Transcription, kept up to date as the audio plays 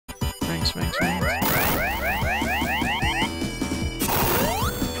swing, swing, swing.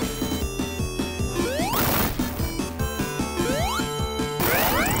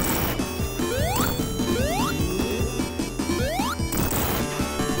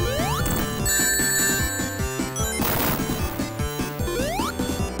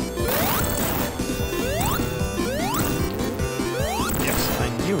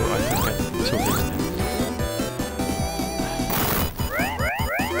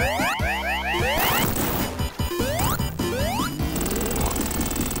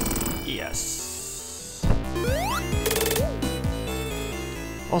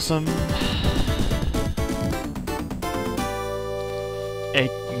 Awesome.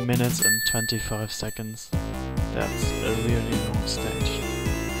 8 minutes and 25 seconds. That's a really long stage.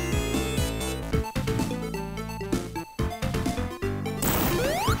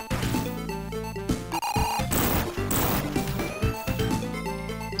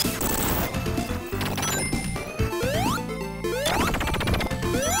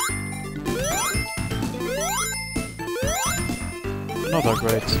 Another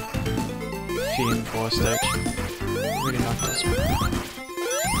great theme for a stage. Really like this one.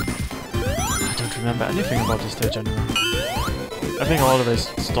 I don't remember anything about this stage anymore. I think I always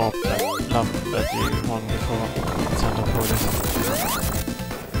stopped at the one before Center Police.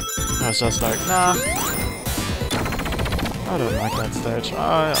 I was just like, nah, I don't like that stage.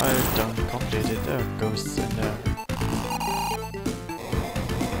 I don't complete it. There are ghosts in there.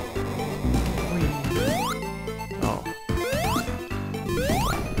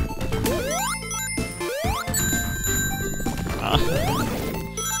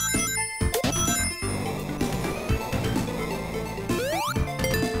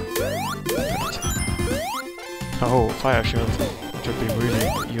 Oh, fire shield. That would be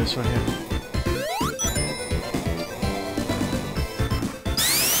really useful here.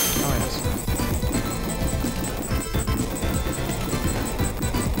 Oh yes.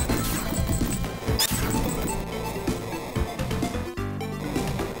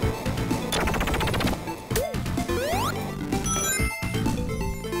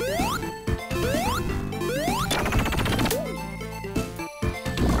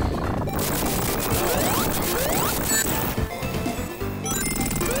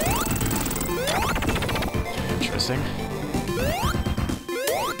 Interesting.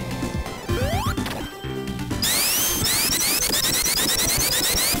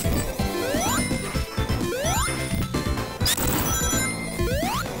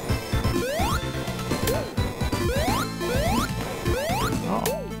 There's a switch.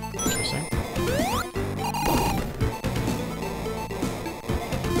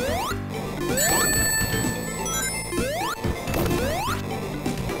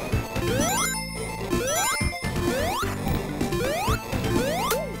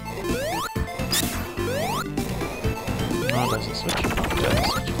 Oh, there's a switch.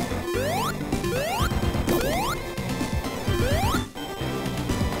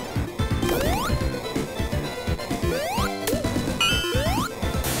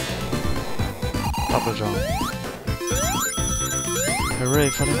 Double jump. Hooray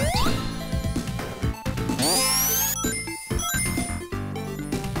for that.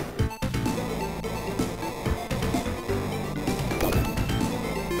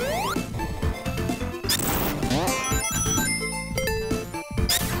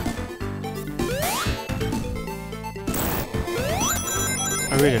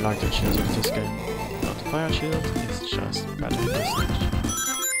 I really like the shields of this game, but the fire shield is just better in this stage.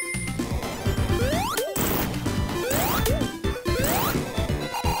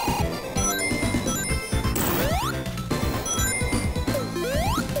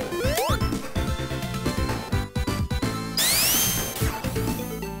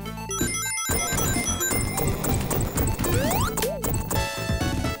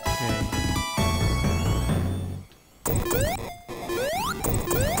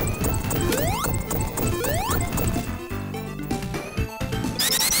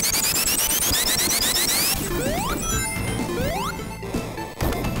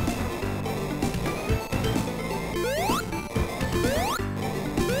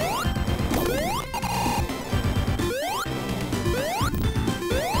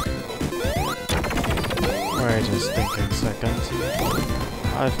 Wait a stinking second.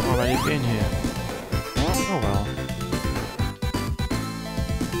 I've already been here. Oh well.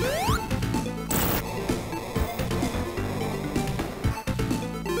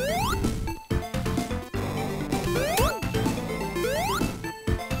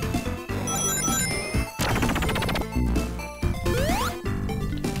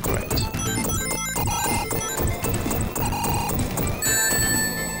 Great.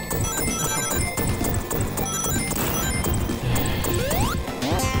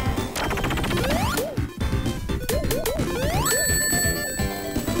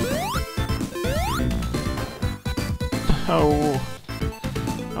 Oh.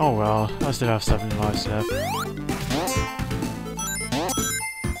 Oh well, I still have 7 lives left. I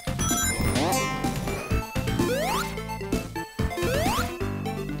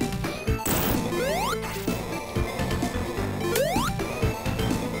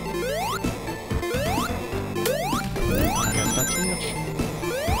got that torch.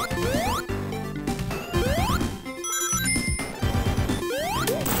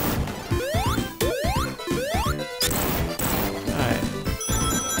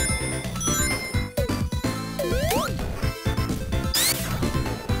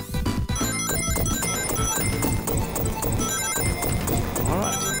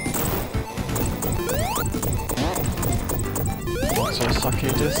 So sucky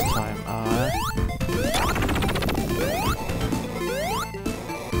this time,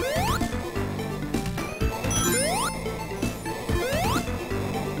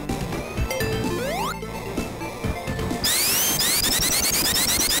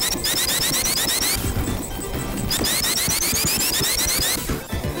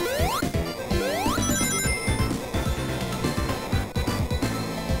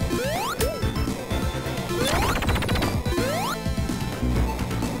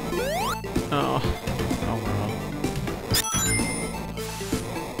 Oh, oh well.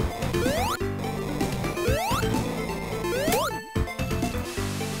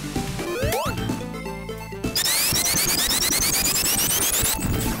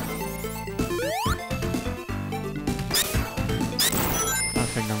 I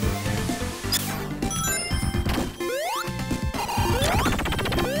think I'm going here.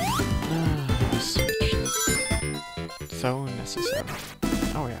 Switches. So necessary.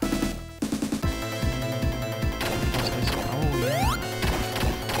 Oh yeah. Oh yeah.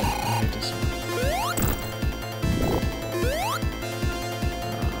 I hate this one.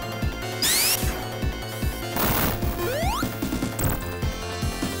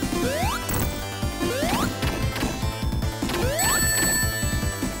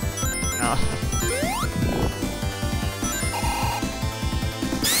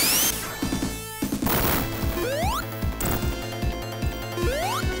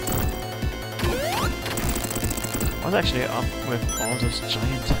 I was actually up with all those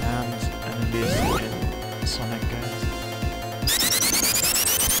giant hand enemies in Sonic games.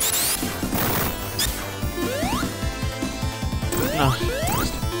 No.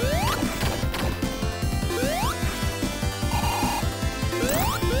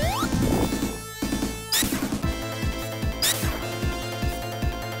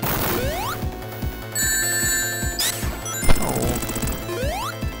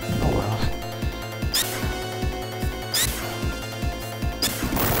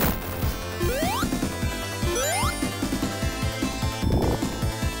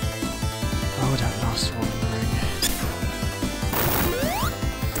 Oh, that last one ring.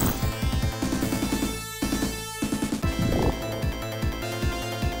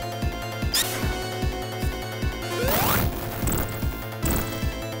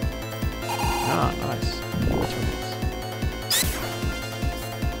 Ah, nice. That's what it is.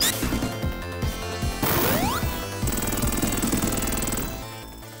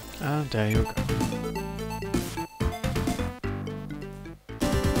 And there you go.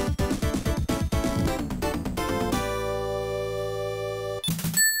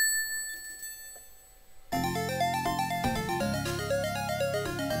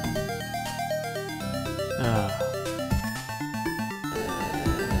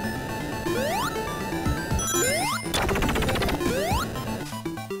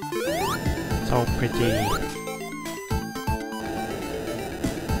 So pretty.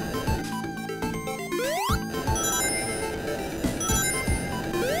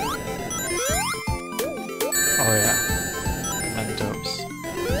 Oh yeah, and those.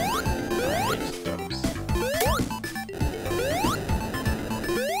 I hate those.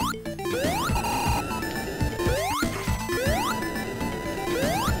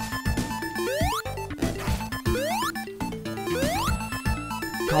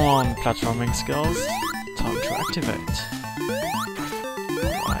 Come on, platforming skills. Time to activate.